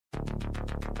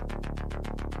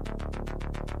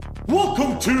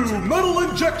Welcome to Metal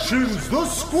Injections, the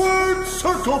Squared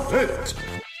Circle Pit.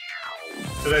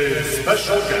 Today's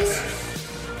special guest,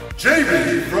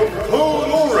 Jamie from Code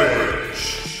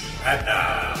Orange. And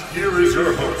now, here is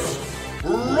your host,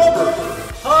 Robert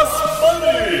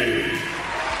Hasbunny.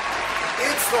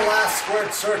 It's the last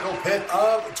Squared Circle Pit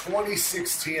of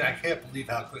 2016. I can't believe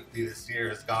how quickly this year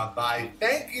has gone by.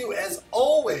 Thank you, as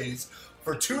always,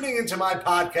 for tuning into my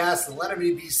podcast and letting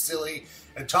me be silly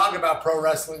and talk about pro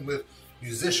wrestling with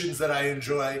musicians that I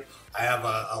enjoy. I have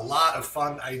a lot of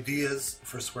fun ideas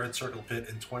for Squared Circle Pit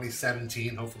in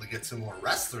 2017. Hopefully get some more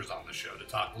wrestlers on the show to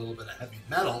talk a little bit of heavy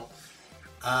metal.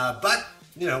 But,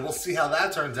 we'll see how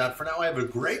that turns out. For now, I have a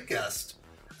great guest.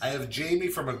 I have Jamie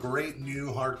from a great new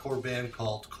hardcore band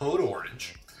called Code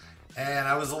Orange. And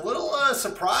I was a little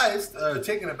surprised,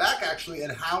 taken aback actually,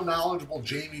 at how knowledgeable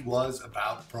Jamie was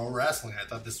about pro wrestling. I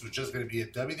thought this was just going to be a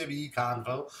WWE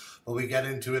convo, but we get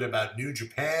into it about New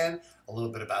Japan, a little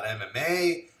bit about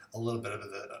MMA, a little bit of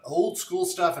the old school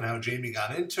stuff and how Jamie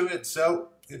got into it. So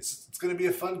it's going to be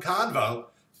a fun convo.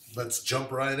 Let's jump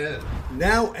right in.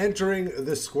 Now entering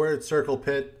the Squared Circle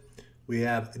Pit, we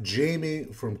have Jamie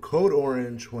from Code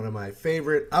Orange, one of my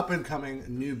favorite up-and-coming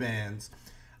new bands.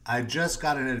 I just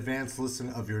got an advanced listen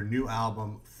of your new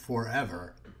album,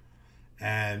 Forever.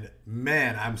 And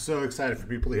man, I'm so excited for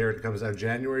people to hear it. It comes out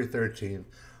January 13th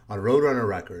on Roadrunner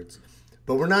Records.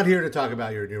 But we're not here to talk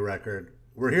about your new record.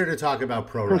 We're here to talk about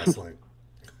pro wrestling.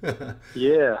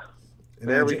 Yeah.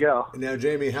 There we go. Now,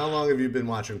 Jamie, how long have you been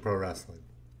watching pro wrestling?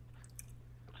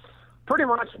 Pretty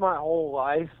much my whole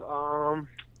life.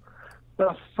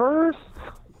 The first...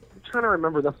 trying to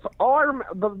remember the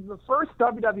first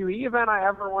WWE event I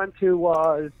ever went to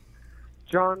was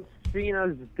John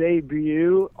Cena's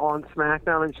debut on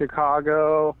SmackDown in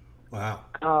Chicago. Wow.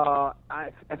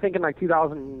 I think in like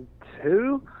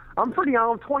 2002. I'm pretty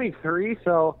young. I'm 23,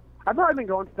 so I've probably been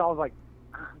going since I was like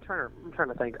I'm trying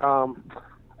to think.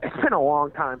 It's been a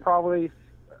long time. Probably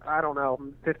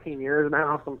 15 years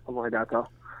now, something like that. Though.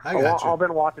 I've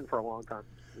been watching for a long time.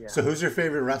 Yeah. So who's your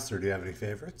favorite wrestler? Do you have any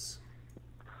favorites?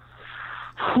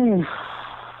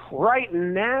 Right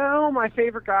now, my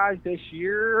favorite guys this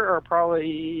year are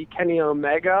probably Kenny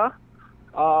Omega.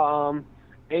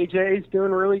 AJ's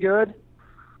doing really good.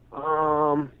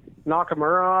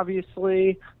 Nakamura,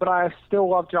 obviously, but I still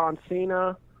love John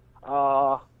Cena.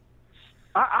 I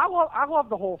love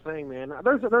the whole thing, man.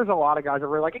 There's a lot of guys I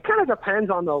really like. It kind of depends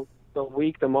on the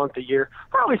week, the month, the year.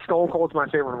 Probably Stone Cold's my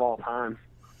favorite of all time.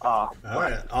 All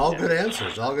right. Good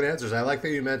answers. All good answers. I like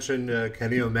that you mentioned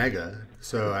Kenny Omega.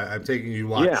 So I'm taking you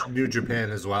watch New Japan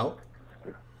as well?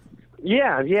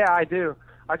 Yeah, I do.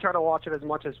 I try to watch it as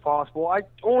much as possible. I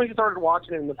only started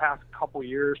watching it in the past couple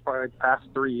years, probably the past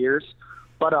 3 years.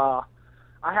 But I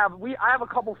have a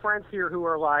couple friends here who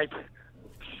are like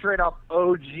straight up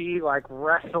OG like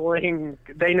wrestling.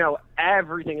 They know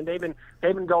everything, and they've been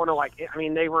going to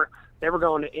they were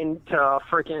going into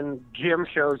freaking gym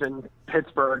shows in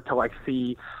Pittsburgh to like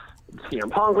see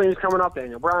CM Punk when he was coming up,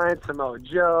 Daniel Bryan, Samoa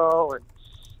Joe, and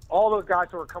all those guys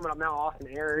who are coming up now, Austin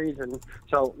Aries, and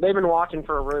so they've been watching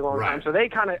for a really long time. So they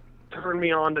kind of turned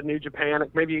me on to New Japan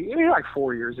maybe like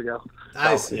 4 years ago.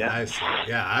 I see.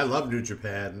 Yeah, I love New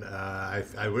Japan.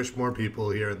 I wish more people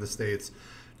here in the States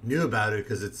knew about it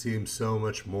because it seems so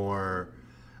much more.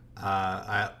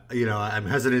 I'm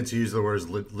hesitant to use the words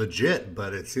legit,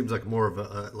 but it seems like more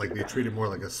of like they treat it more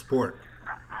like a sport.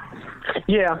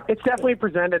 Yeah, it's definitely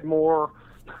presented more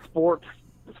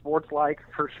sports-like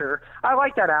for sure. I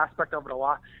like that aspect of it a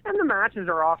lot, and the matches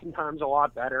are oftentimes a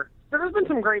lot better. There's been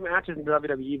some great matches in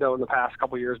WWE though in the past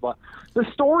couple years, but the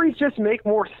stories just make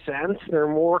more sense. They're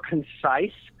more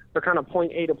concise. They're kind of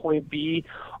point A to point B.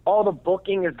 All the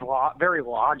booking is very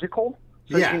logical,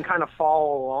 so you can kind of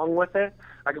follow along with it.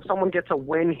 Like if someone gets a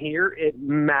win here, it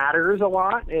matters a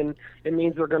lot, and it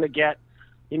means they're going to get,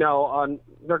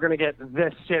 they're going to get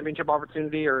this championship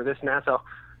opportunity or this and that. So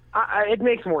it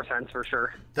makes more sense for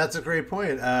sure. That's a great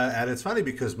point. And it's funny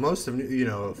because most of,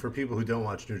 for people who don't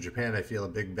watch New Japan, I feel a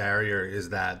big barrier is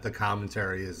that the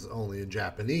commentary is only in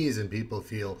Japanese and people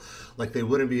feel like they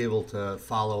wouldn't be able to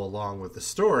follow along with the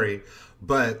story.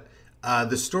 But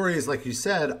the stories, like you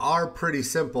said, are pretty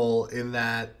simple in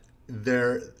that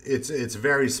it's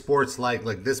very sports like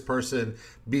this person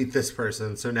beat this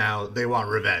person, so now they want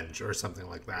revenge or something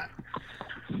like that.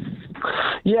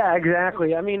 Yeah,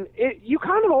 exactly. I mean, you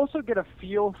kind of also get a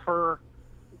feel for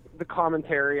the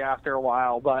commentary after a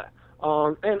while, but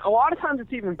and a lot of times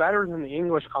it's even better than the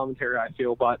English commentary, I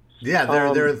feel. But yeah,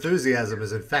 their enthusiasm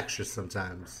is infectious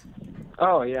sometimes.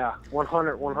 Oh yeah,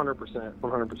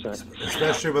 100%.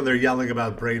 Especially when they're yelling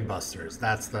about brain busters.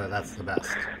 That's the best.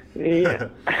 Yeah,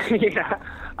 yeah.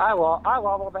 I love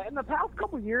all that. In the past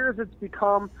couple of years, it's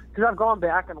become, because I've gone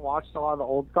back and watched a lot of the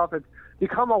old stuff. It's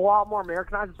become a lot more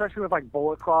Americanized, especially with like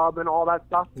Bullet Club and all that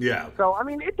stuff. Yeah. So I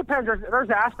mean, it depends.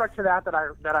 There's aspects to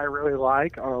that I really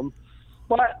like.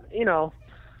 But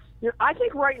I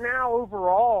think right now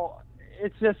overall,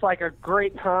 it's just like a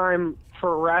great time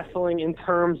for wrestling in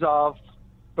terms of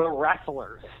the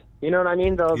wrestlers. You know what I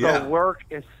mean? The work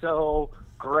is so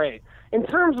great. In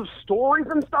terms of stories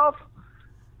and stuff,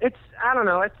 it's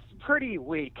pretty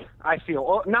weak, I feel.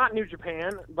 Well, not New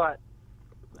Japan, but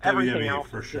everything else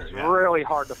for sure, is really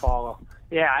hard to follow.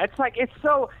 Yeah, it's like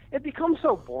it becomes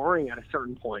so boring at a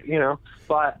certain point,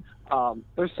 But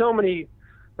there's so many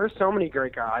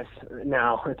great guys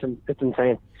now. It's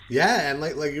insane. Yeah, and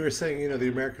like you were saying, the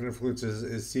American influence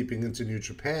is seeping into New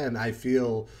Japan. I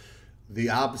feel the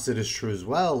opposite is true as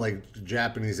well. Like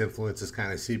Japanese influence is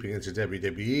kind of seeping into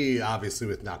WWE, obviously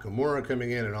with Nakamura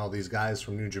coming in and all these guys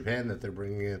from New Japan that they're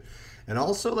bringing in. And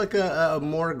also like a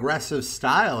more aggressive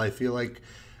style. I feel like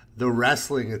the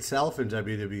wrestling itself in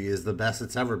WWE is the best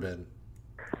it's ever been.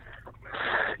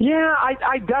 Yeah,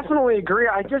 I definitely agree.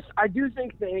 I do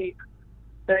think they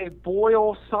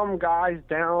boil some guys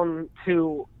down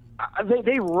to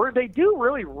they do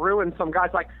really ruin some guys.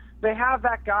 Like they have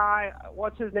that guy,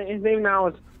 what's his name? His name now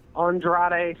is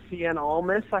Andrade Cien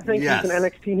Almas. I think Yes. he's in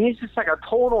NXT. And he's just like a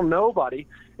total nobody.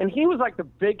 And he was like the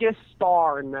biggest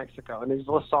star in Mexico, and he's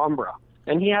La Sombra.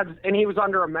 And he was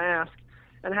under a mask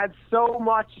and had so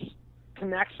much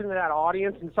connection to that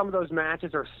audience, and some of those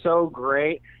matches are so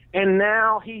great. And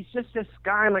now he's just this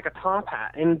guy in like a top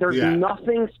hat, and there's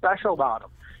nothing special about him,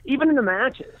 even in the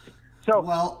matches.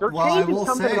 So they're changing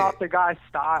something about the guy's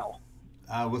style.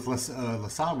 With La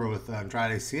Sombra, with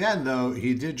Andrade Cien, though,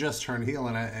 he did just turn heel,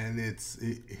 and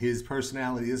his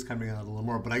personality is coming out a little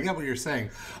more. But I get what you're saying.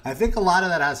 I think a lot of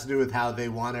that has to do with how they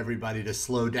want everybody to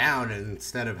slow down, and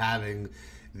instead of having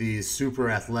these super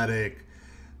athletic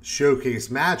showcase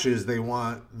matches, they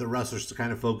want the wrestlers to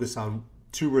kind of focus on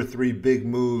 2 or 3 big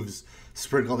moves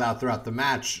sprinkled out throughout the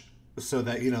match, so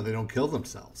that they don't kill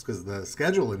themselves, because the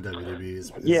schedule in WWE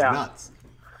is nuts.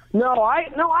 No,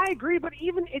 I agree. But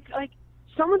even it's like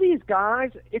some of these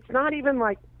guys, it's not even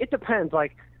like, it depends.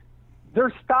 Like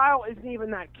their style isn't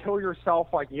even that kill yourself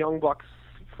like Young Bucks,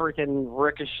 freaking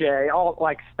Ricochet, all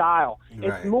like style.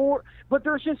 Right. It's more, but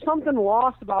there's just something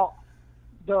lost about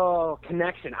the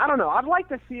connection. I don't know. I'd like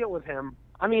to see it with him.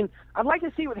 I mean, I'd like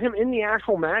to see it with him in the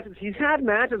actual matches. He's had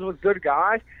matches with good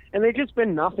guys, and they've just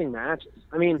been nothing matches.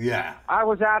 I mean, I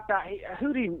was at that. I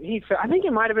think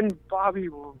it might have been Bobby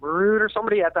Roode or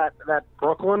somebody at that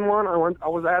Brooklyn one. I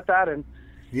was at that, and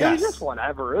it was just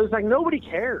whatever. It was like nobody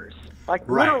cares. Like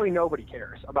literally nobody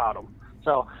cares about him.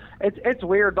 So it's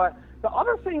weird. But the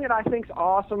other thing that I think's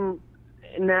awesome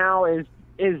now is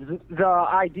the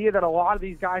idea that a lot of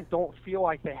these guys don't feel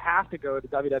like they have to go to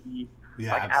WWE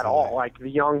at all, like the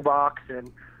Young Bucks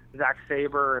and Zack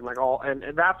Sabre and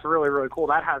and that's really, really cool.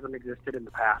 That hasn't existed in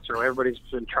the past. So everybody's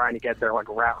been trying to get their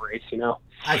rat race,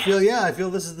 I feel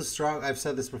this is the strong. I've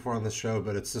said this before on the show,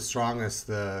 but it's the strongest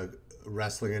the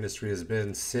wrestling industry has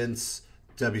been since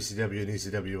WCW and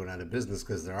ECW went out of business,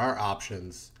 because there are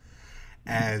options.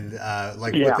 And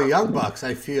with the Young Bucks,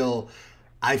 I feel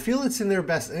it's in their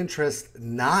best interest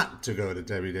not to go to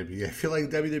WWE. I feel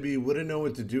like WWE wouldn't know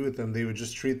what to do with them. They would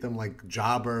just treat them like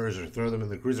jobbers or throw them in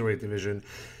the cruiserweight division.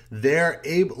 They're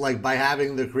able, by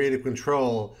having the creative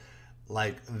control,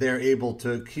 they're able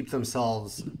to keep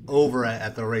themselves over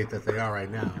at the rate that they are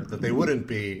right now, that they wouldn't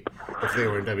be if they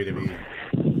were in WWE.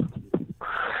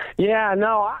 Yeah,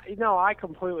 I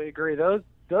completely agree. Those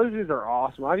dudes are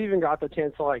awesome. I've even got the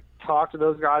chance to talk to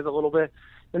those guys a little bit.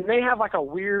 And they have a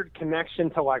weird connection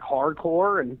to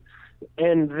hardcore,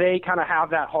 and they kind of have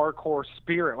that hardcore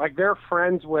spirit. They're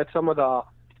friends with some of the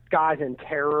guys in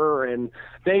Terror, and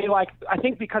they I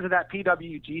think because of that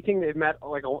PWG thing, they've met a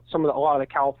lot of the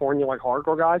California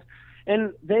hardcore guys,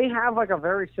 and they have a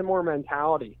very similar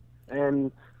mentality.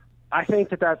 And I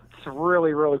think that's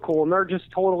really, really cool. And they're just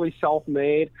totally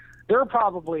self-made. They're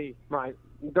probably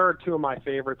they're 2 of my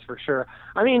favorites for sure.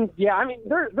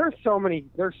 There's so many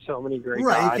great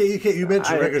guys. You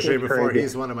mentioned Ricochet before. Crazy.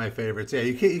 He's one of my favorites. Yeah,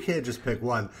 you can't just pick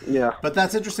one. Yeah. But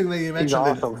that's interesting that you mentioned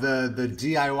awesome. the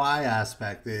DIY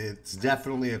aspect. It's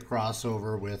definitely a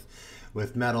crossover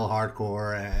with metal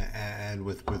hardcore and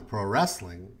with pro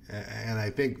wrestling. And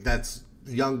I think that's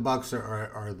Young Bucks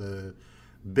are the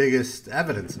biggest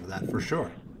evidence of that for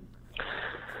sure.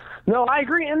 No, I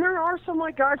agree. And there are some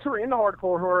like guys who are into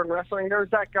hardcore who are in wrestling. There's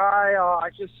that guy, I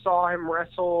just saw him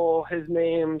wrestle. His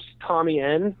name's Tommy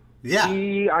N. Yeah.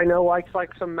 He, I know, likes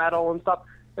like some metal and stuff.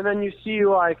 And then you see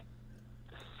like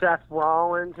Seth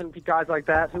Rollins and guys like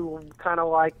that who kind of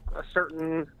like a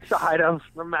certain side of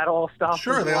the metal stuff.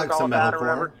 Sure, they like some metal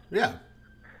for Yeah.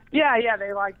 Yeah,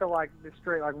 they like the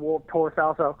straight like Warped Tour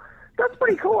style. So that's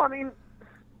pretty cool. I mean,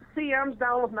 CM's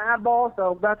down with Madball,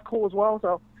 so that's cool as well.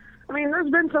 So I mean,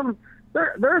 there's been some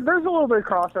there's a little bit of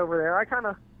crossover there. I kind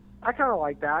of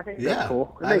like that. I think that's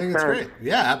cool. I think it's great.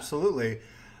 Yeah, absolutely.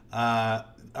 Are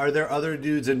there other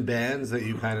dudes in bands that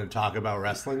you kind of talk about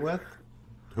wrestling with?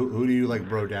 Who do you like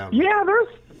bro down with? Yeah,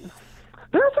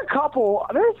 there's a couple.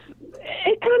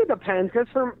 It kind of depends because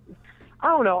I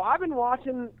don't know. I've been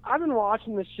watching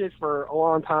this shit for a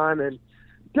long time, and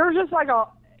there's just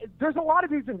there's a lot of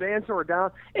dudes in bands who are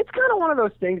down. It's kind of one of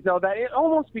those things though that it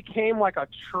almost became like a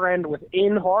trend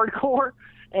within hardcore,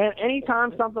 and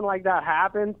anytime something like that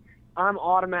happens, I'm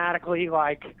automatically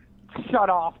like shut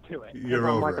off to it. You're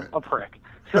I'm over like it. a prick.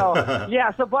 So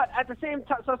yeah. So but at the same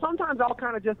time, so sometimes I'll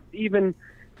kind of just even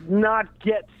not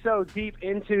get so deep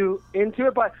into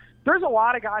it, but there's a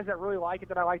lot of guys that really like it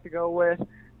that I like to go with.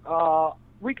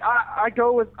 I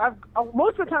go with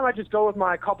most of the time I just go with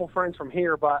my couple friends from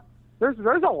here, but there's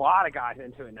a lot of guys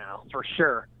into it now for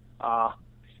sure.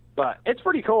 But it's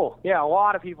pretty cool. Yeah, a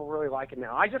lot of people really like it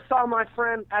now. I just saw my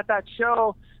friend at that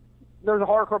show. There's a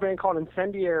hardcore band called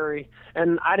Incendiary,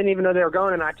 and I didn't even know they were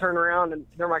going, and I turned around, and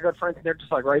they're my good friends, and they're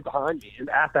just like right behind me. And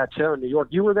at that show in New York,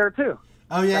 you were there too.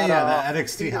 Oh yeah, the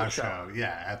NXT house show.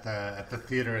 Yeah, at the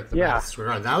theater at the Madison Square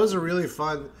Garden. That was a really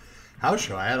fun house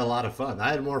show. I had a lot of fun.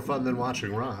 I had more fun than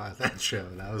watching Raw at that show.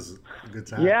 That was a good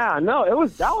time. Yeah, no, that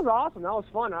was awesome. That was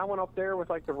fun. I went up there with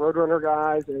like the Roadrunner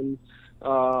guys, and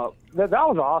that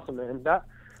was awesome, man.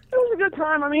 It was a good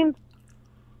time. I mean,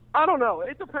 I don't know.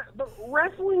 It depends. The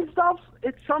wrestling stuff.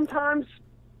 It's sometimes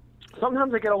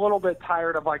I get a little bit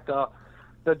tired of like the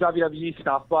WWE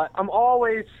stuff, but I'm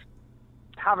always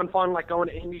having fun, like going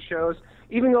to indie shows,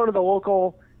 even going to the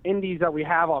local indies that we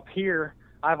have up here.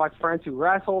 I have like friends who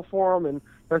wrestle for them, and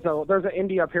there's an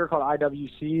indie up here called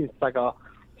IWC. It's like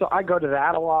so I go to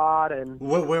that a lot. And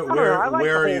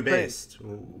where are you based?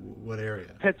 What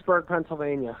area? Pittsburgh,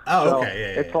 Pennsylvania. Oh, okay,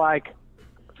 yeah. It's like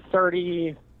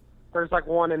 30. There's like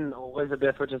one in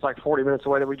Elizabeth, which is like 40 minutes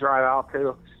away that we drive out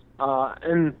to,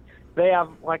 and they have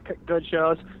like good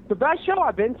shows. The best show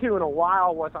I've been to in a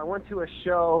while was I went to a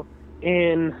show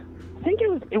in, I think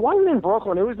it wasn't in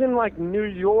Brooklyn. It was in like New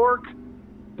York,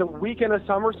 the weekend of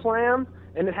SummerSlam,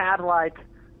 and it had like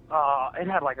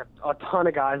a ton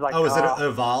of guys. Like, was it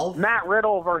Evolve? Matt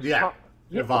Riddle versus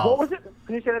Evolve. What was it?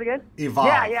 Can you say that again? Evolve.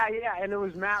 Yeah. And it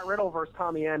was Matt Riddle versus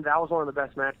Tommy End. That was one of the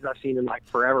best matches I've seen in like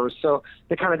forever. So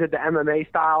they kind of did the MMA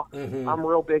style. Mm-hmm. I'm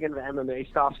real big into the MMA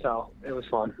stuff, so it was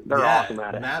fun. They're awesome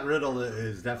at it. Matt Riddle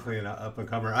is definitely an up and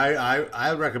comer.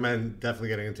 I recommend definitely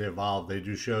getting into Evolve. They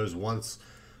do shows once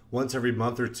every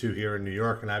month or two here in New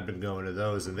York, and I've been going to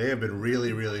those, and they have been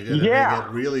really, really good. Yeah. And they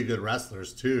get really good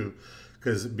wrestlers too.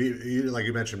 Because, like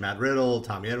you mentioned, Matt Riddle,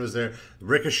 Tommy End was there.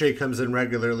 Ricochet comes in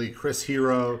regularly. Chris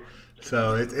Hero.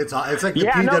 So it's like the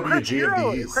PWG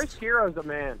of these. Chris Hero's a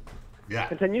man. Yeah.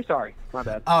 Continue. Sorry, my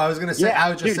bad. Oh, I was gonna say. Yeah, I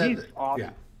was just saying. He's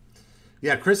awesome.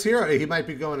 Yeah. Chris Hero. He might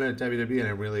be going to WWE, and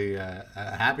I'm really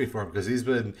happy for him because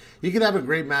he can have a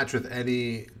great match with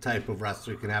any type of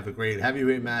wrestler. He can have a great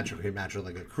heavyweight match, or a match with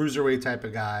like a cruiserweight type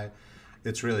of guy.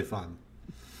 It's really fun.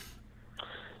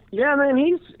 Yeah, man.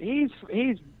 He's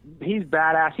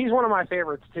badass. He's one of my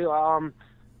favorites too.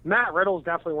 Matt Riddle's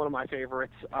definitely one of my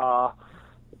favorites.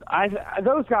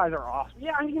 Those guys are awesome.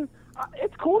 Yeah, I mean,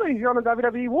 it's cool that he's going to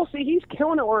WWE. We'll see. He's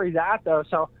killing it where he's at, though.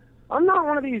 So I'm not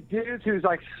one of these dudes who's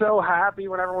like so happy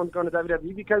when everyone's going to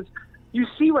WWE because you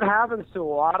see what happens to a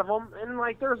lot of them, and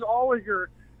like there's always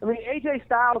AJ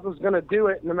Styles was going to do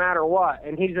it no matter what,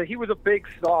 and he was a big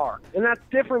star, and that's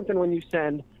different than when you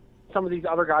send some of these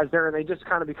other guys there and they just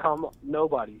kind of become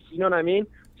nobodies. You know what I mean?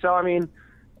 So, I mean,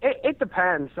 it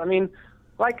depends. I mean,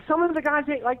 like some of the guys,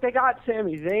 they got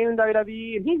Sami Zayn in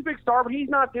WWE, and he's a big star, but he's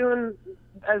not doing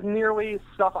as nearly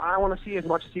stuff I want to see as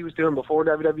much as he was doing before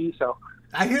WWE. So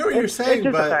I hear what you're saying,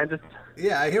 but depends.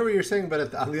 Yeah, I hear what you're saying,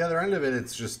 but on the other end of it,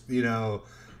 it's just,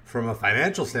 from a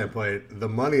financial standpoint, the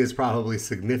money is probably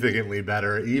significantly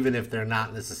better, even if they're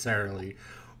not necessarily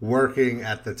working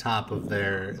at the top of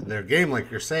their game,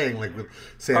 like you're saying, like with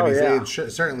Sami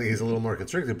Zayn. Certainly he's a little more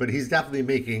constricted, but he's definitely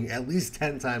making at least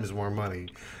 10 times more money.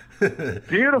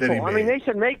 Beautiful. I mean, they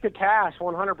should make the cash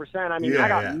 100%. I mean, I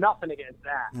got nothing against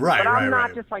that. Right, but I'm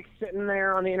not just like sitting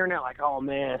there on the internet like, oh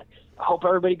man, I hope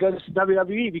everybody goes to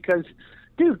WWE because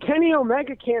dude, Kenny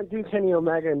Omega can't do Kenny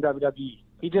Omega in WWE.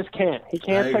 He just can't. He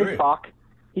can't say fuck.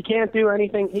 He can't do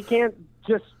anything. He can't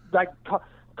just like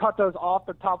cut those off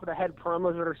the top of the head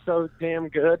promos that are so damn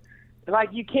good. Like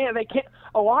you can't. They can't.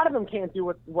 A lot of them can't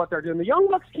do what they're doing. The Young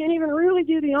Bucks can't even really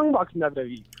do the Young Bucks in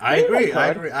WWE. I agree.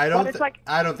 I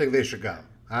don't think they should go.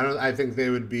 I think they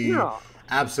would be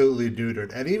absolutely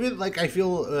neutered. And even like I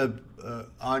feel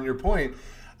on your point,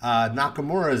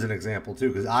 Nakamura is an example too,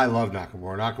 because I love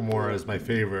Nakamura. Nakamura is my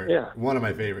favorite, one of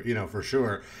my favorite, for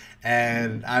sure.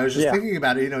 And I was just thinking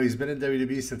about it. He's been in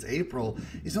WWE since April.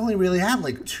 He's only really had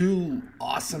like 2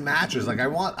 awesome matches. Like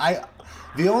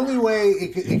the only way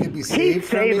it could be saved. He's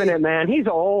saving it, man. He's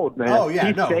old, man. Oh yeah,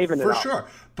 he's saving it for sure.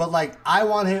 But like,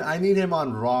 I need him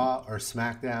on Raw or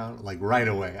SmackDown like right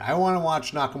away. I want to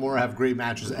watch Nakamura have great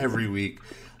matches every week.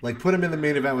 Like put him in the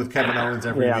main event with Kevin Owens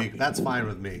every week. That's fine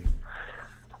with me.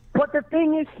 But the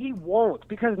thing is, he won't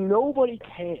because nobody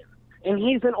can. And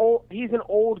he's an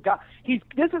old guy.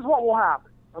 This is what will happen.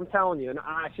 I'm telling you, and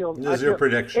I feel. This is your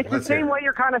prediction. It's the same way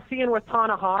you're kind of seeing with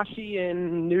Tanahashi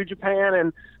and New Japan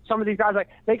and some of these guys. Like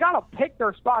they gotta pick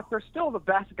their spots. They're still the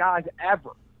best guys ever.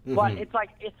 Mm-hmm. But it's like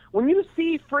when you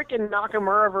see freaking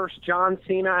Nakamura versus John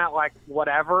Cena at like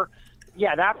whatever,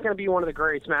 that's gonna be one of the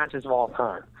greatest matches of all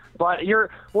time. But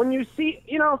when you see,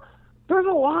 there's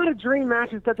a lot of dream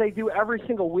matches that they do every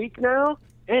single week now.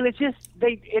 And it's just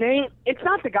it's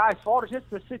not the guy's fault. It's just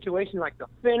the situation. Like the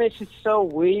finish is so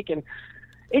weak, and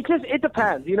it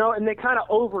depends, And they kind of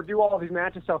overdo all these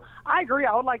matches. So I agree.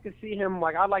 I would like to see him.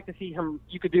 Like I'd like to see him.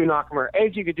 You could do Nakamura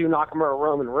Edge. You could do Nakamura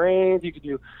Roman Reigns. You could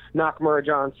do Nakamura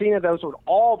John Cena. Those would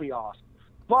all be awesome.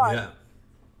 But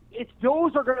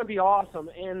those are going to be awesome.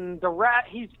 And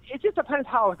it just depends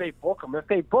how they book them. If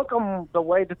they book them the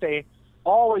way that they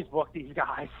always book these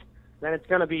guys, then it's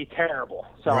going to be terrible.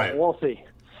 So we'll see.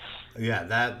 Yeah,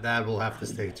 that we'll have to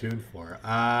stay tuned for.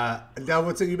 Now,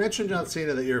 you mentioned John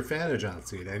Cena, that you're a fan of John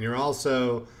Cena, and you're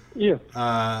also,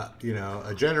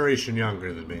 a generation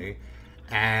younger than me,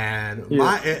 and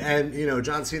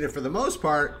John Cena for the most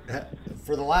part,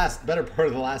 for the better part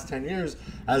of the last 10 years,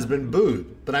 has been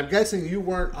booed. But I'm guessing you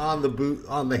weren't on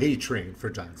the hate train for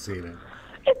John Cena.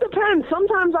 It depends.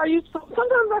 Sometimes I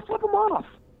flip him off.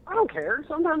 I don't care.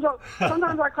 Sometimes I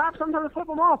clap. Sometimes I flip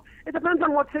him off. It depends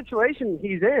on what situation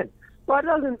he's in. But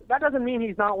that doesn't mean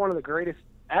he's not one of the greatest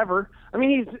ever. I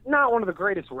mean, he's not one of the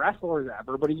greatest wrestlers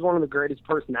ever, but he's one of the greatest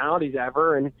personalities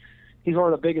ever, and he's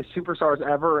one of the biggest superstars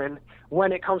ever. And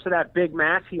when it comes to that big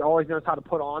match, he always knows how to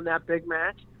put on that big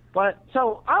match. But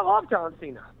so I love John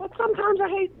Cena, but sometimes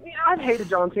I've hated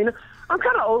John Cena. I'm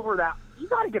kind of over that. You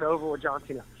got to get over with John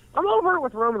Cena. I'm over it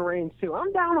with Roman Reigns too.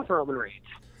 I'm down with Roman Reigns.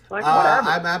 Like,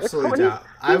 I'm absolutely down.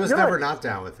 I was never not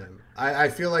down with him. I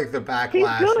feel like the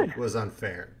backlash was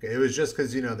unfair. It was just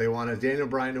because, they wanted Daniel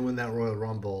Bryan to win that Royal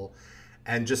Rumble.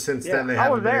 And just since then, they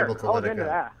haven't been able to let it go.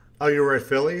 That. Oh, you were at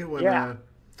Philly? What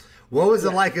was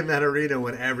it like in that arena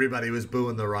when everybody was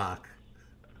booing The Rock?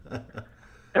 That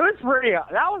was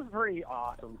pretty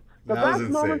awesome. The best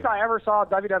moments I ever saw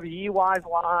WWE-wise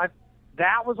live,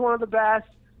 that was one of the best.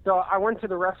 So I went to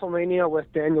the WrestleMania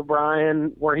with Daniel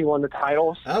Bryan where he won the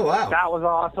titles. Oh, wow. That was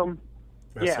awesome.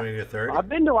 WrestleMania 30? I've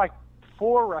been to like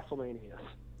 4 WrestleManias.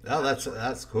 Oh,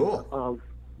 that's cool.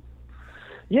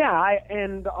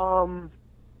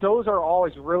 Those are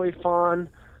always really fun.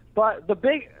 But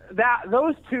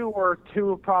those two were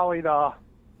two of probably the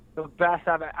best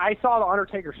I've. I saw the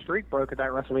Undertaker streak broke at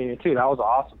that WrestleMania too. That was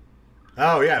awesome.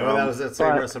 Oh yeah, well that was that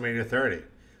same WrestleMania 30.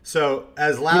 So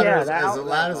as loud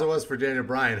as it was for Daniel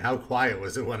Bryan, how quiet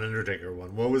was it when Undertaker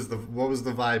won? What was the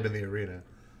vibe in the arena?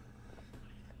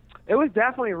 It was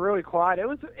definitely really quiet. It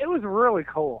was really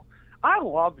cool. I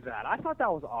loved that. I thought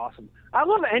that was awesome. I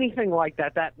love anything like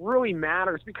that really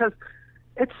matters because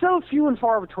it's so few and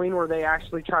far between where they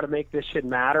actually try to make this shit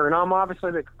matter. And I'm obviously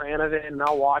a big fan of it, and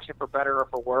I'll watch it for better or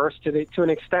for worse to an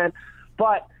extent.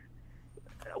 But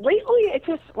lately, it's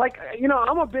just like,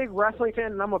 I'm a big wrestling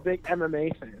fan and I'm a big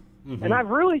MMA fan. Mm-hmm. And I've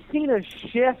really seen a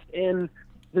shift in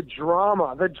the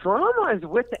drama. The drama is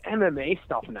with the MMA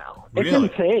stuff now. It's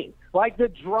insane. Like the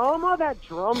drama that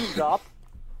drums up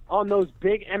on those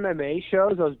big MMA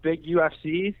shows, those big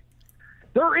UFCs,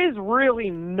 there is really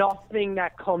nothing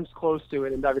that comes close to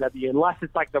it in WWE unless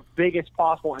it's like the biggest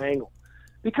possible angle.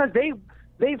 Because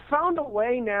they've found a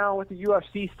way now with the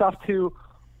UFC stuff to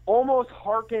almost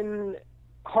harken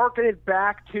it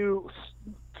back to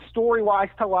story-wise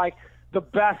to like the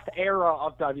best era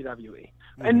of WWE.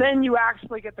 Mm-hmm. And then you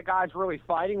actually get the guys really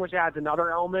fighting, which adds another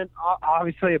element,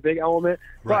 obviously a big element.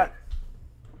 Right.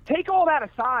 But take all that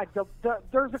aside,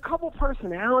 there's a couple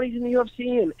personalities in the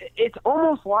UFC, and it's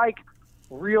almost like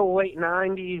real late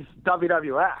 90s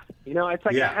WWF. You know, it's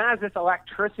like it has this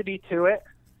electricity to it.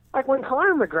 Like when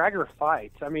Conor McGregor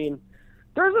fights, I mean,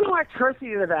 there's an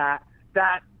electricity to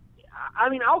that, I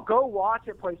mean, I'll go watch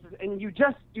it places, and you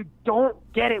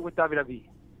don't get it with WWE.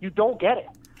 You don't get it.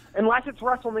 Unless it's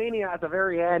WrestleMania at the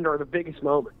very end or the biggest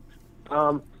moment.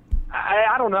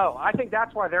 I don't know. I think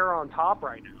that's why they're on top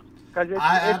right now. Because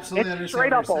it's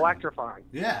straight up electrifying.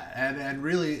 Yeah, and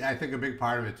really, I think a big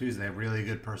part of it, too, is they have really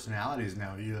good personalities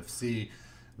now. UFC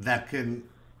that can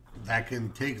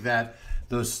take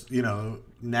those, you know,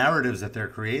 narratives that they're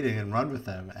creating and run with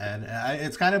them. And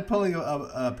it's kind of pulling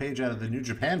a page out of the New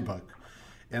Japan book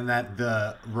in that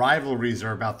the rivalries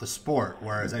are about the sport,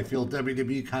 whereas I feel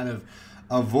WWE kind of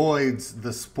avoids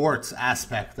the sports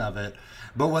aspect of it.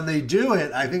 But when they do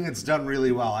it, I think it's done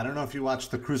really well. I don't know if you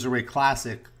watched the Cruiserweight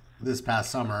Classic this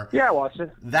past summer. Yeah, I watched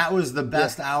it. That was the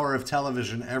best hour of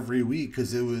television every week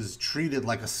because it was treated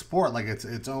like a sport, like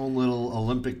its own little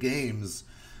Olympic Games,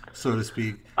 so to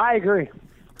speak. I agree.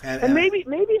 And maybe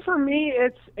for me,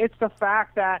 it's the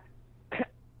fact that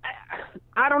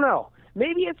I don't know.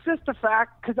 Maybe it's just the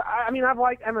fact because I mean I've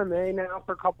liked MMA now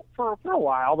for a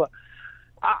while, but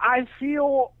I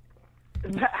feel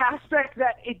the aspect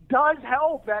that it does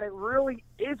help that it really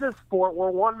is a sport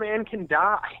where one man can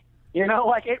die. You know,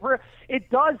 like it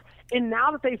does. And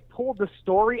now that they've pulled the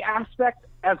story aspect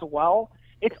as well,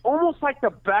 it's almost like the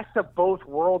best of both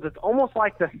worlds. It's almost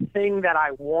like the thing that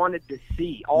I wanted to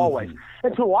see always. Mm-hmm.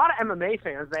 And to a lot of MMA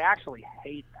fans, they actually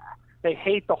hate that. They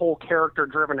hate the whole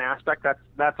character-driven aspect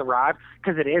that's arrived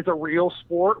because it is a real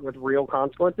sport with real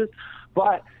consequences.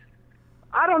 But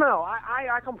I don't know.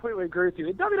 I completely agree with you.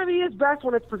 WWE is best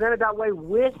when it's presented that way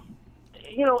with,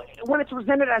 you know, when it's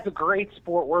presented as a great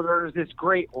sport where there's a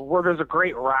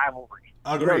great rivalry.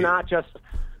 Agreed. You know, not just,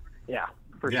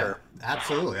 for sure.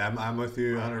 Absolutely. I'm with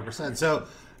you 100%. So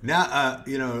now,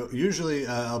 you know, usually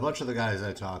a bunch of the guys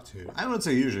I talk to, I wouldn't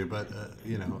say usually, but,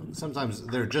 you know, sometimes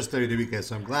they're just WWE guys.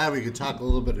 So I'm glad we could talk a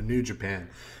little bit of New Japan.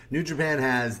 New Japan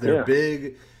has their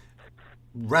big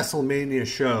WrestleMania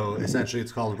show. Essentially,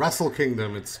 it's called Wrestle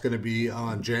Kingdom. It's going to be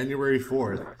on January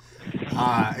 4th.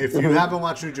 If you haven't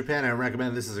watched New Japan, I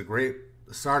recommend this is a great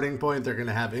starting point. They're going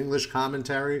to have English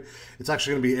commentary. It's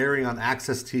actually going to be airing on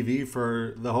Access TV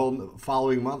for the whole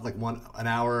following month, like an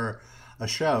hour a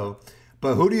show.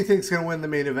 But who do you think is going to win the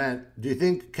main event? Do you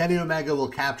think Kenny Omega will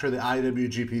capture the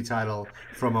IWGP title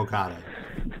from Okada?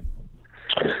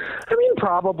 I mean,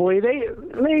 probably. They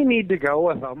need to go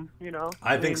with them, you know.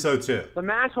 I think so too. The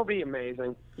match will be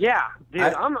amazing. Yeah, dude,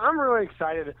 I'm really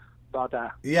excited about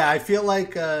that. Yeah, I feel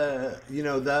like you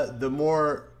know, the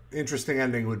more interesting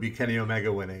ending would be Kenny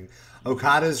Omega winning.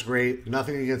 Okada's great,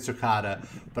 nothing against Okada,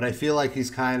 but I feel like he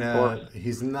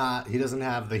doesn't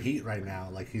have the heat right now.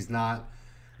 Like he's not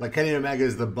like Kenny Omega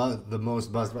is the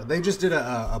most buzzed. They just did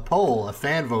a poll, a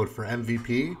fan vote for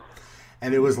MVP,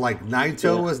 and it was like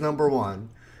Naito was number 1,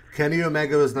 Kenny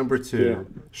Omega was number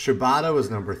 2, Shibata was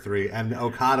number 3, and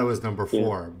Okada was number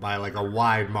 4 by like a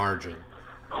wide margin.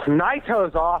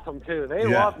 Naito's awesome too. They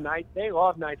love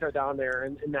Naito down there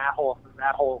in that whole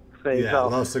thing. Yeah,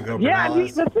 so,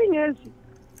 the thing is,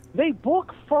 they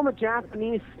book from a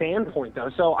Japanese standpoint though.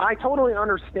 So I totally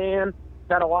understand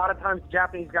that a lot of times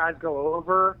Japanese guys go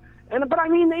over, but I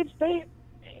mean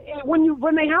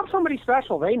when they have somebody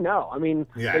special, they know. I mean,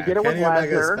 they did it with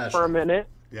Lesnar for a minute.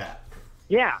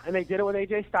 Yeah, and they did it with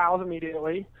AJ Styles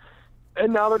immediately,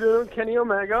 and now they're doing it with Kenny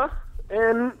Omega,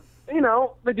 and you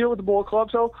know, they do it with the Bullet Club.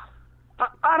 So,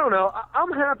 I don't know.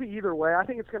 I'm happy either way. I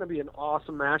think it's going to be an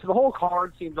awesome match. The whole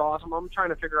card seems awesome. I'm trying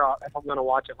to figure out if I'm going to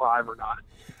watch it live or not.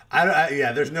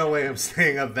 There's no way I'm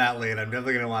staying up that late. I'm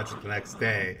definitely going to watch it the next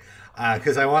day.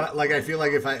 Because I feel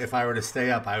like if I were to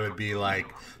stay up, I would be,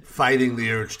 like, fighting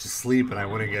the urge to sleep, and I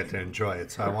wouldn't get to enjoy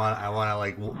it. So I want to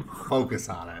like, focus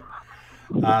on it.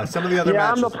 Some of the other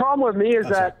matches. The problem with me is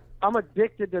that I'm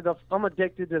addicted to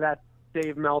that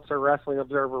Dave Meltzer Wrestling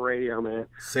Observer Radio, man.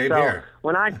 Same here.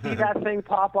 When I see that thing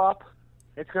pop up,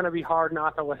 it's going to be hard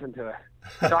not to listen to it.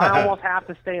 So I almost have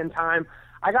to stay in time.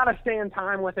 I got to stay in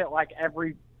time with it like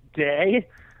every day,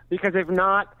 because if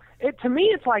not, to me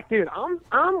it's like, dude, I'm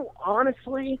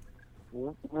honestly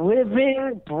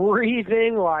living,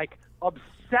 breathing, like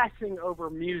obsessing over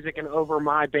music and over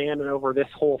my band and over this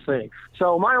whole thing.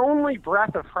 So my only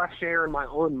breath of fresh air in my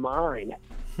own mind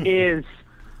is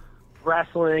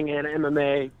wrestling and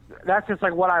MMA. That's just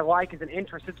like what I like as an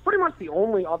interest. It's pretty much the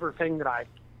only other thing that I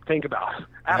think about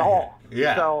at all.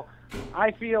 Yeah. So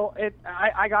I feel it.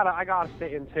 I gotta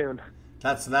stay in tune.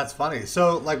 That's funny.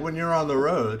 So like when you're on the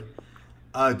road,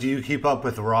 do you keep up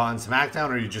with Raw and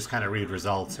SmackDown, or you just kind of read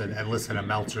results and listen to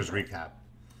Meltzer's recap?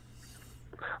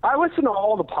 I listen to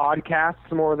all the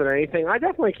podcasts more than anything. I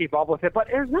definitely keep up with it, but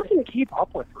there's nothing to keep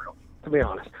up with, really, to be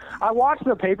honest. I watch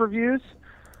the pay-per-views.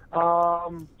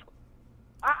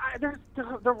 There's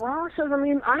the Raw shows. I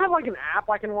mean, I have like an app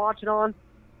I can watch it on.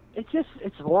 It's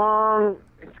long.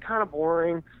 It's kind of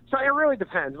boring. So it really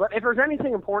depends. But if there's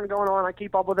anything important going on, I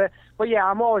keep up with it. But yeah,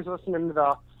 I'm always listening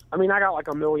to I got like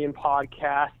a million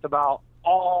podcasts about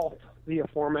all the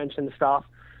aforementioned stuff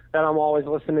that I'm always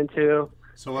listening to.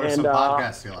 So what are some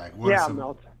podcasts you like?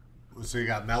 Meltzer. So you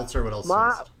got Meltzer. What else?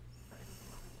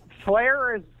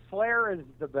 Flair is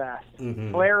the best.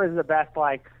 Mm-hmm. Flair is the best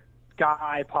like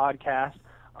guy podcast.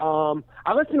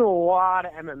 I listen to a lot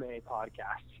of MMA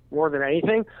podcasts more than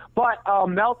anything, but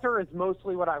Meltzer is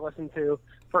mostly what I listen to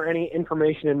for any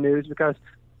information and news because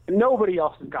nobody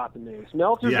else has got the news.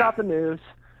 Meltzer's got the news.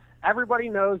 Everybody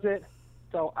knows it,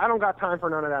 so I don't got time for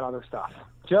none of that other stuff.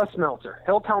 Just Meltzer.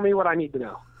 He'll tell me what I need to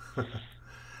know.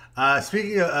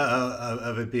 Speaking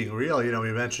of it being real,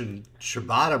 we mentioned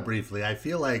Shibata briefly. I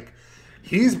feel like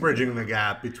he's bridging the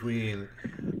gap between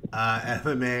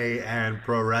MMA and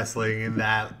pro wrestling in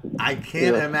that I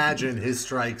can't imagine his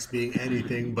strikes being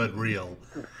anything but real.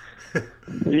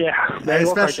 Yeah, they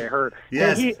look like they hurt.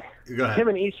 Yes, go ahead. Him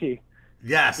and Ishii.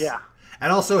 Yes. Yeah.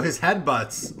 And also his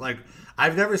headbutts. Like,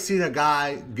 I've never seen a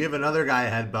guy give another guy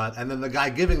a headbutt, and then the guy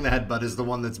giving the headbutt is the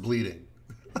one that's bleeding.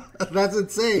 That's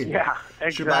insane. Yeah,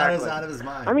 exactly. Shibata's out of his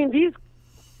mind. I mean, these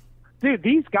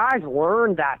guys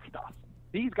learn that stuff.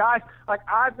 These guys, like,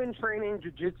 I've been training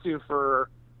jiu-jitsu for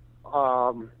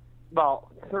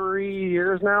about 3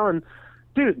 years now, and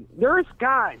dude, there's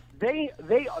guys.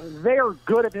 They're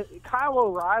good at it. Kyle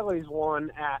O'Reilly's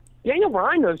one at Daniel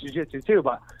Bryan knows jiu-jitsu too,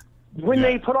 but when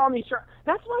they put on these,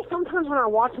 that's why sometimes when I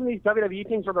watch some of these WWE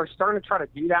things where they're starting to try to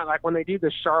do that, like when they do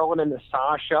the Charlotte and the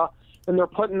Sasha, and they're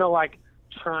putting the like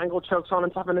triangle chokes on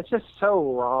and stuff, and it's just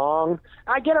so wrong.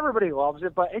 I get everybody loves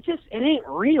it, but it ain't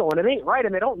real and it ain't right,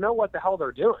 and they don't know what the hell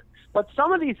they're doing. But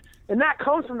some of these, and that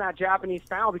comes from that Japanese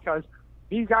style because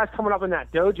these guys coming up in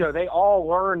that dojo, they all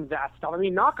learned that stuff. I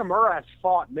mean, Nakamura has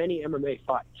fought many MMA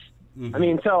fights. Mm-hmm. I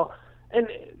mean, so, and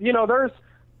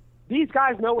these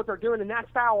guys know what they're doing, and that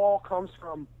style all comes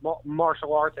from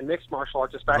martial arts and mixed martial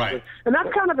arts especially. Right. And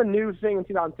that's kind of a new thing in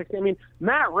 2016. I mean,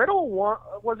 Matt Riddle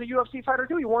was a UFC fighter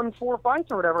too. He won 4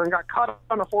 fights or whatever and got cut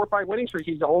on a 4-fight winning streak.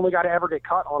 He's the only guy to ever get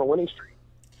cut on a winning streak.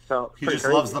 So he just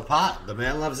loves the pot. The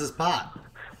man loves his pot.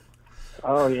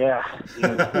 Oh, yeah.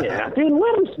 Yeah. Dude,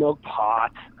 let him smoke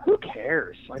pot. Who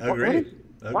cares? Like, Agreed.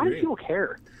 Why do people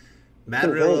care? Matt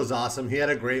Riddle is awesome. He had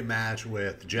a great match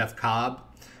with Jeff Cobb.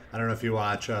 I don't know if you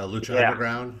watch Lucha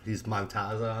Underground. He's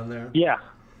Montaza on there. Yeah.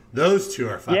 Those two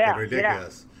are fucking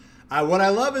ridiculous. Yeah. What I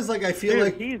love is, like, I feel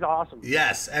like he's awesome.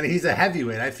 Yes, and he's a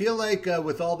heavyweight. I feel like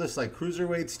with all this, like,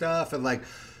 cruiserweight stuff and, like,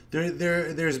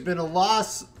 there's been a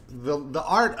loss. The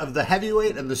art of the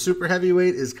heavyweight and the super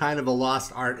heavyweight is kind of a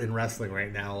lost art in wrestling right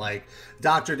now. Like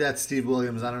Dr. Death, Steve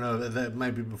Williams. I don't know, that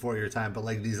might be before your time, but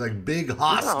like these like big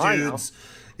hoss dudes.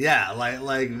 Yeah, like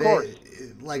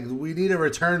we need a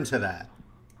return to that.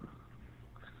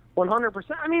 100%.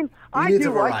 I mean, I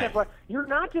do like that, but you're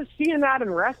not just seeing that in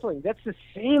wrestling. That's the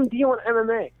same deal in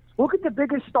MMA. Look at the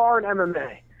biggest star in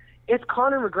MMA. It's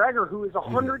Conor McGregor, who is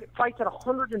 100 fights at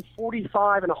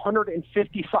 145 and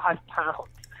 155 pounds.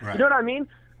 Right. You know what I mean?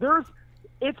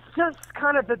 It's just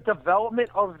kind of the development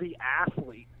of the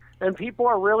athlete, and people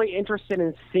are really interested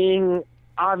in seeing,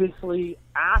 obviously,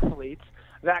 athletes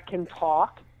that can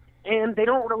talk, and they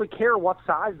don't really care what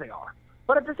size they are.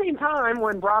 But at the same time,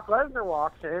 when Brock Lesnar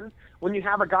walks in, when you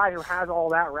have a guy who has all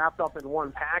that wrapped up in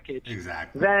one package,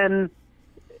 then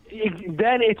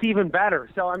it's even better.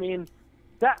 So, I mean,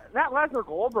 that Lesnar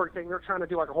Goldberg thing, they're trying to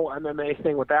do like a whole MMA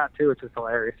thing with that too. It's just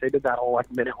hilarious. They did that whole like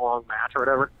minute-long match or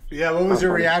whatever. Yeah, what was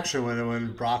your reaction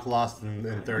when Brock lost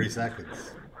in 30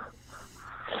 seconds?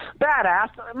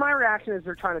 Badass. My reaction is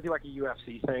they're trying to do like a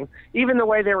UFC thing. Even the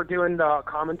way they were doing the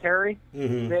commentary,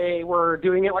 they were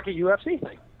doing it like a UFC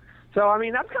thing. So, I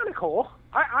mean, that's kind of cool.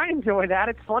 I enjoy that.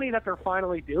 It's funny that they're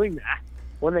finally doing that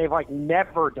when they've, like,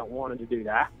 never wanted to do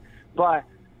that. But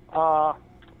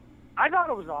I thought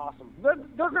it was awesome.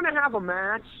 They're going to have a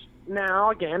match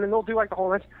now again, and they'll do, like, the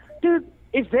whole match. Dude,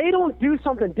 if they don't do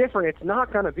something different, it's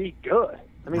not going to be good.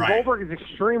 I mean, Goldberg is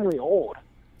extremely old.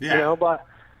 Yeah. You know, but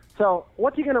so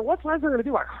what's Lesnar going to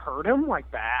do? Like, hurt him, like,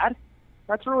 bad?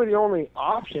 That's really the only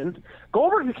option.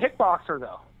 Goldberg's a kickboxer,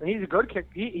 though. And he's a good kick.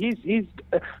 He's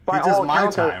by all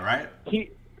accounts, Muay Thai, right? He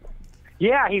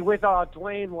with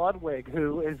Dwayne Ludwig,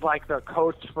 who is like the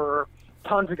coach for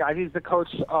tons of guys. He's the coach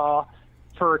for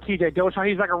TJ Dillashaw.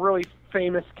 He's like a really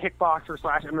famous kickboxer /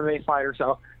 MMA fighter.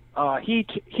 So He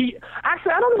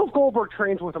actually, I don't know if Goldberg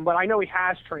trains with him, but I know he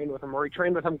has trained with him, or he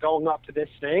trained with him going up to this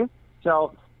thing.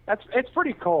 So it's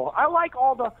pretty cool. I like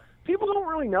people don't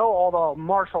really know all the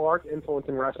martial arts influence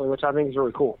in wrestling, which I think is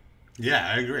really cool.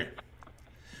 Yeah, I agree.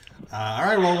 All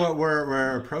right, well,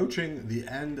 we're approaching the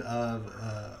end of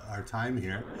our time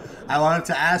here. I wanted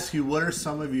to ask you, what are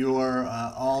some of your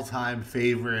all-time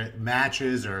favorite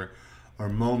matches or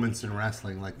moments in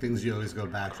wrestling, like things you always go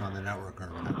back to on the network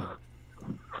or whatever?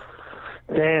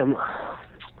 Damn,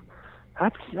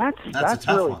 that's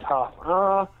really tough.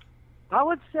 I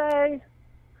would say,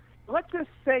 let's just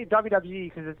say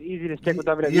WWE, because it's easy to stick with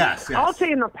WWE. Yes. I'll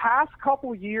say in the past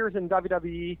couple years in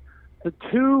WWE, the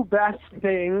two best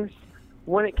things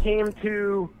when it came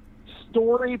to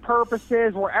story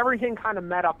purposes, where everything kind of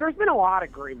met up. There's been a lot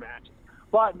of great matches,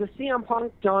 but the CM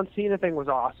Punk John Cena thing was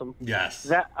awesome. Yes.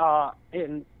 That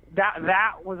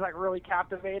was like really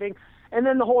captivating. And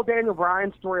then the whole Daniel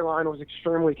Bryan storyline was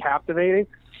extremely captivating.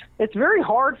 It's very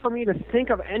hard for me to think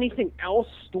of anything else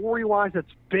story-wise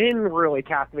that's been really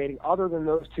captivating other than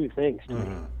those two things to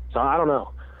me. So I don't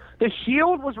know. The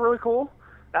Shield was really cool,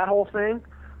 that whole thing.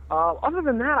 Other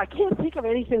than that, I can't think of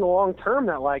anything long-term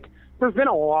that, like, there's been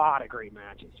a lot of great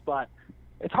matches, but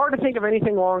it's hard to think of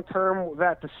anything long-term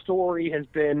that the story has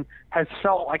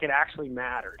felt like it actually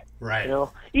mattered. Right. You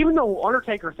know? Even the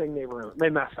Undertaker thing, they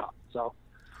messed up, so.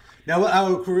 Now,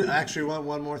 actually,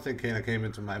 one more thing kind of came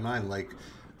into my mind. Like,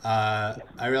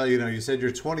 you said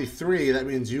you're 23. That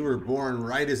means you were born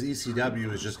right as ECW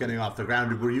was just getting off the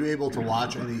ground. Were you able to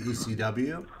watch any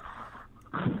ECW?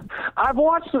 I've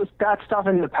watched that stuff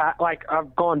in the past. Like,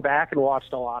 I've gone back and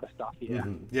watched a lot of stuff. Yeah,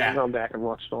 Yeah. I've gone back and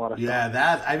watched a lot of stuff. Yeah,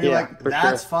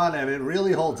 that's fun, and it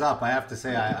really holds up. I have to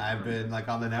say, I've been like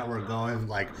on the network going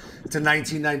like to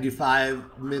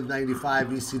 1995, mid '95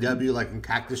 ECW, like when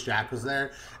Cactus Jack was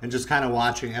there, and just kind of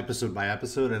watching episode by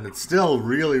episode, and it's still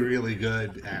really, really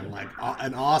good and like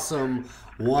an awesome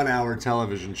 1 hour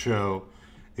television show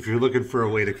if you're looking for a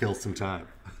way to kill some time.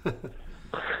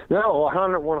 No,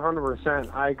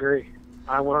 100%. I agree.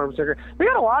 I 100% agree. We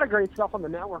got a lot of great stuff on the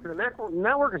network, and the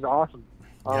network is awesome.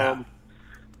 Yeah.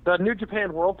 The New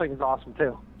Japan World thing is awesome,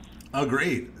 too.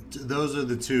 Agreed. Those are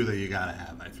the two that you got to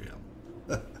have, I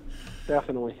feel.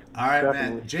 Definitely. All right,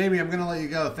 Definitely. man. Jamie, I'm going to let you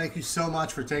go. Thank you so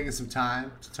much for taking some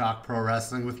time to talk pro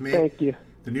wrestling with me. Thank you.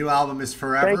 The new album is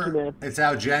Forever. Thank you, man. It's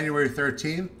out January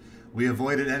 13th. We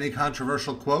avoided any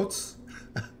controversial quotes.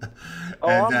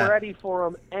 I'm ready for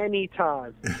them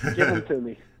anytime. Give them to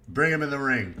me. Bring them in the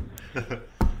ring. All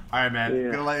right, man. Yeah,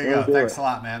 I'm going to let you go. Thanks a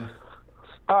lot, man.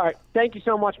 All right. Thank you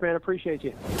so much, man. Appreciate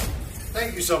you.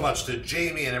 Thank you so much to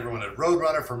Jamie and everyone at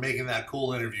Roadrunner for making that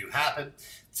cool interview happen.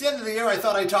 It's the end of the year. I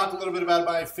thought I'd talk a little bit about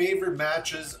my favorite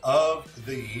matches of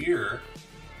the year.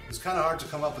 It's kind of hard to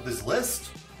come up with this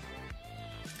list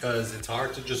because it's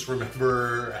hard to just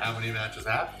remember how many matches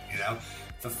happened, you know?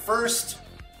 The first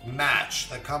match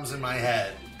that comes in my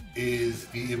head is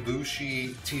the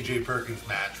Ibushi TJ Perkins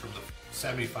match from the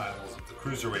semifinals of the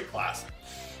Cruiserweight Classic.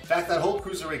 In fact, that whole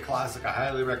Cruiserweight Classic I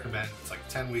highly recommend. It's like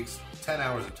 10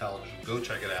 hours of television. Go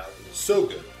check it out. It was so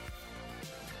good.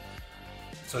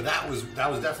 So that was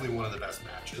definitely one of the best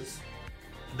matches.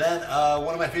 Then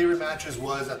one of my favorite matches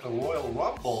was at the Royal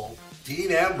Rumble.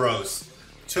 Dean Ambrose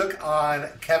took on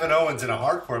Kevin Owens in a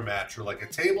hardcore match, or like a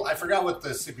table. I forgot what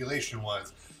the stipulation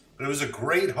was. But it was a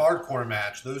great hardcore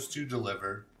match. Those two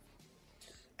delivered.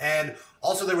 And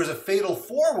also there was a fatal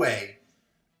four-way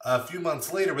a few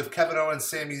months later with Kevin Owens,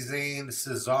 Sami Zayn,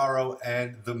 Cesaro,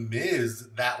 and The Miz.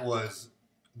 That was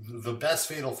the best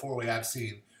fatal four-way I've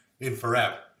seen in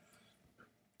forever.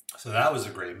 So that was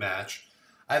a great match.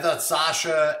 I thought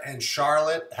Sasha and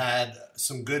Charlotte had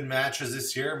some good matches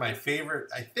this year. My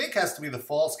favorite, I think, has to be the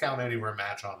Falls Count Anywhere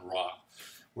match on Raw,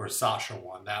 where Sasha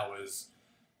won. That was,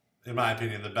 in my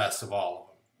opinion, the best of all of them.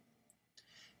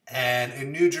 And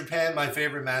in New Japan, my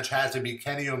favorite match had to be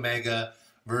Kenny Omega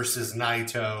versus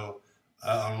Naito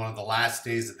on one of the last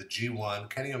days of the G1.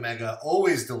 Kenny Omega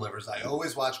always delivers. I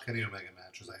always watch Kenny Omega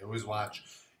matches. I always watch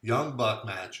Young Buck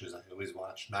matches. I always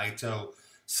watch Naito.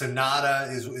 Sonata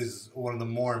is one of the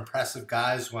more impressive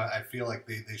guys who I feel like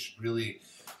they should really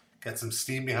get some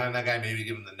steam behind that guy, maybe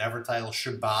give him the Never title.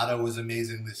 Shibata was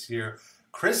amazing this year.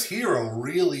 Chris Hero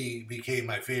really became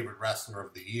my favorite wrestler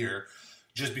of the year,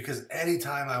 just because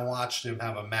anytime I watched him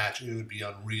have a match, it would be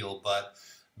unreal. But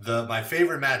my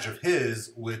favorite match of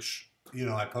his, which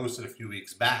I posted a few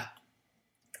weeks back,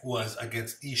 was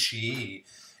against Ishii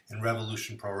in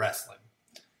Revolution Pro Wrestling.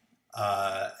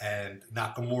 And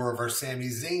Nakamura versus Sami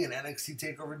Zayn, NXT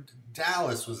TakeOver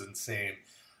Dallas was insane.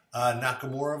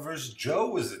 Nakamura versus Joe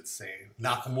was insane.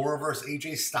 Nakamura versus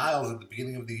AJ Styles at the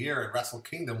beginning of the year at Wrestle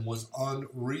Kingdom was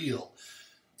unreal.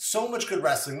 So much good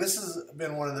wrestling. This has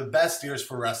been one of the best years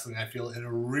for wrestling, I feel, in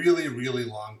a really, really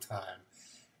long time.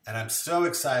 And I'm so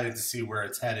excited to see where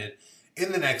it's headed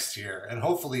in the next year. And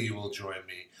hopefully you will join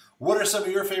me. What are some of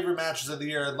your favorite matches of the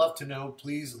year? I'd love to know.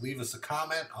 Please leave us a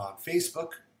comment on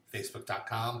Facebook,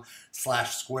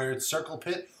 facebook.com/Squared Circle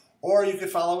Pit. Or you can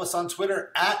follow us on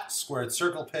Twitter at Squared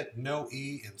Circle Pit, no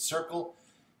E in circle.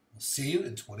 We'll see you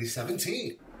in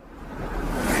 2017.